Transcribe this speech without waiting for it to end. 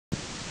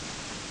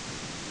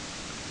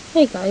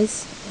Hey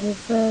guys,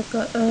 I've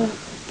got a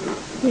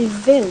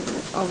review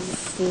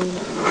of the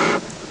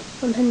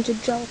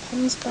 100 gel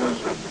pens by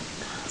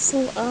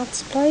Castle Art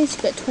Supplies.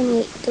 You get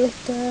 28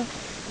 glitter,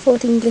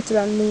 14 glitter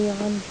and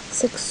neon,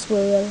 6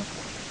 swirl,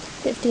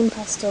 15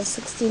 pastel,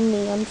 16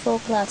 neon, 4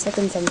 classic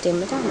and 17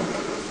 metallic.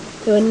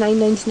 They were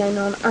 $9.99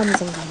 on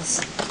Amazon, guys.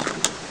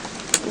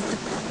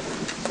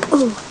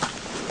 Oh.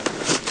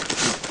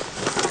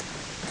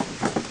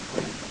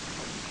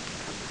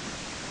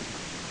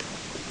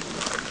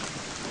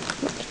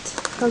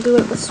 I'll do a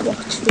little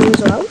swatch for you as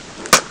well.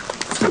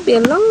 This could be a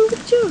long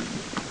video.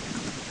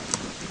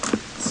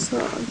 So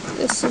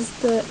this is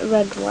the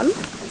red one.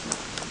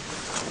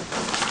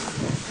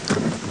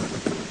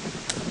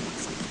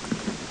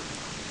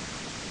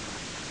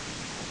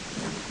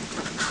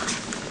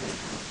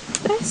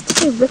 Best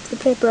to rip the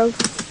paper out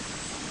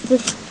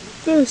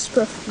very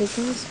roughly,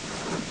 guys.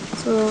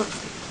 So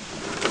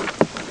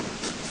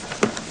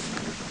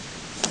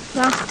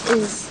that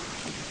is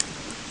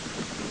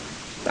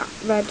that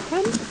red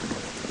pen.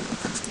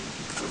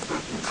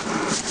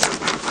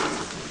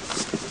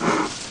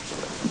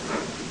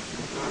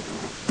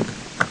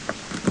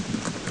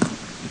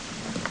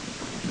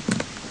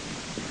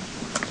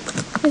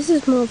 This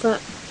is more of a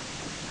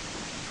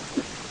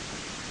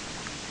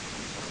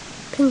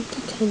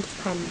pinky kind of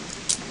pen.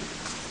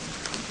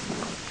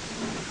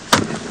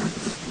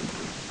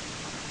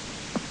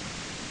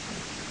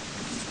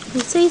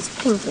 You say it's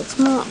pink, it's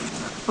more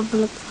of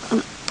like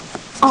an...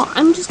 Oh,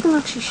 I'm just going to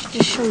actually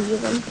just show you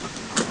them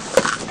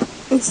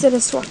instead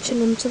of swatching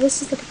them. So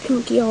this is like a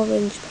pinky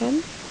orange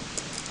pen.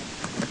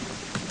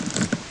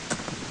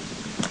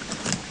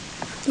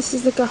 This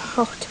is like a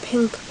hot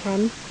pink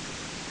pen.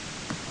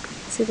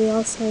 So they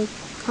all say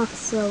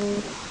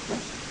Castle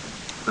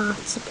Art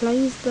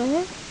Supplies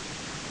there.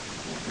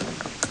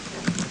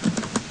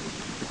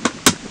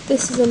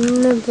 This is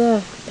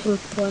another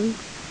pink one.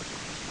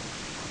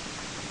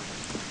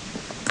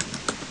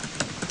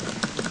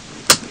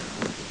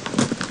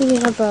 Here we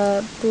have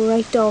a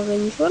bright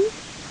orange one.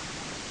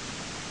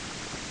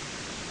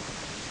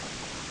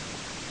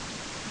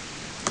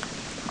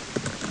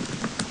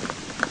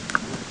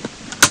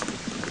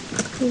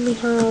 Here we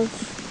have,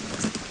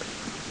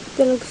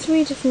 there are like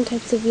 3 different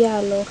types of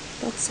yellow.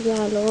 That's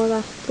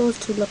yellow, those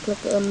two look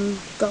like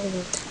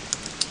gold.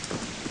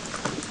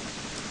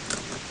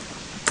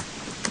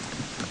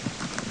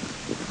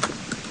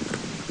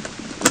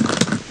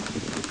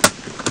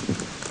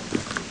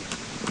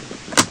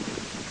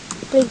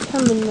 They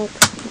come in like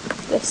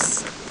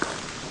this,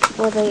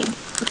 or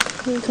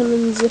you can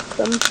unzip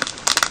them.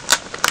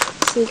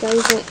 See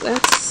guys, like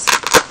this.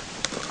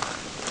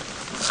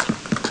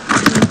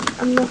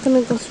 I'm not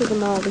going to go through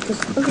them all because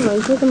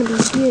otherwise we're going to be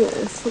here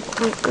for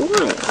quite a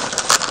while.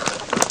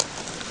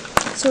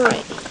 So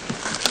right,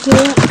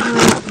 here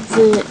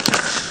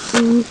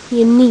are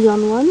your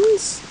neon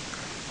ones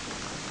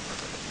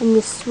and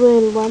your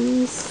swirl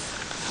ones.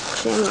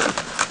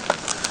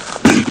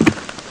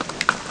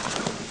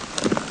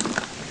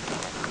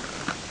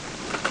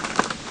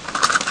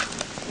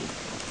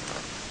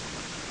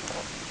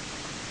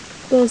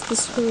 There's the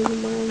swirl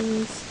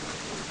ones.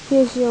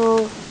 Here's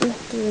your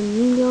glitter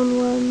and neon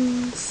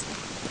ones.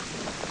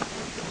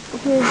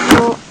 Here's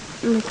your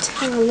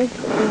metallic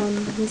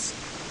ones.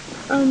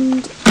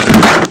 And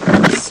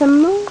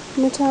some more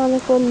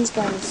metallic ones,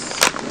 guys.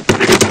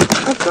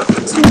 I've got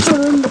some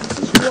colouring books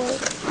as well.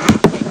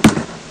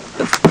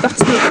 But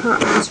that's not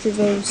part of this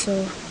review, so...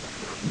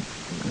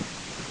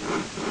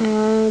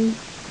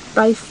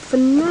 bye for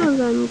now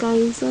then,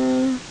 guys.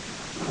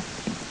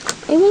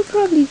 I will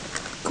probably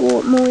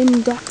go more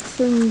in depth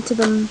into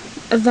them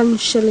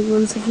eventually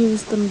once I've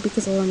used them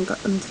because I only got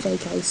them today,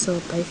 guys, so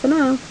bye for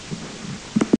now.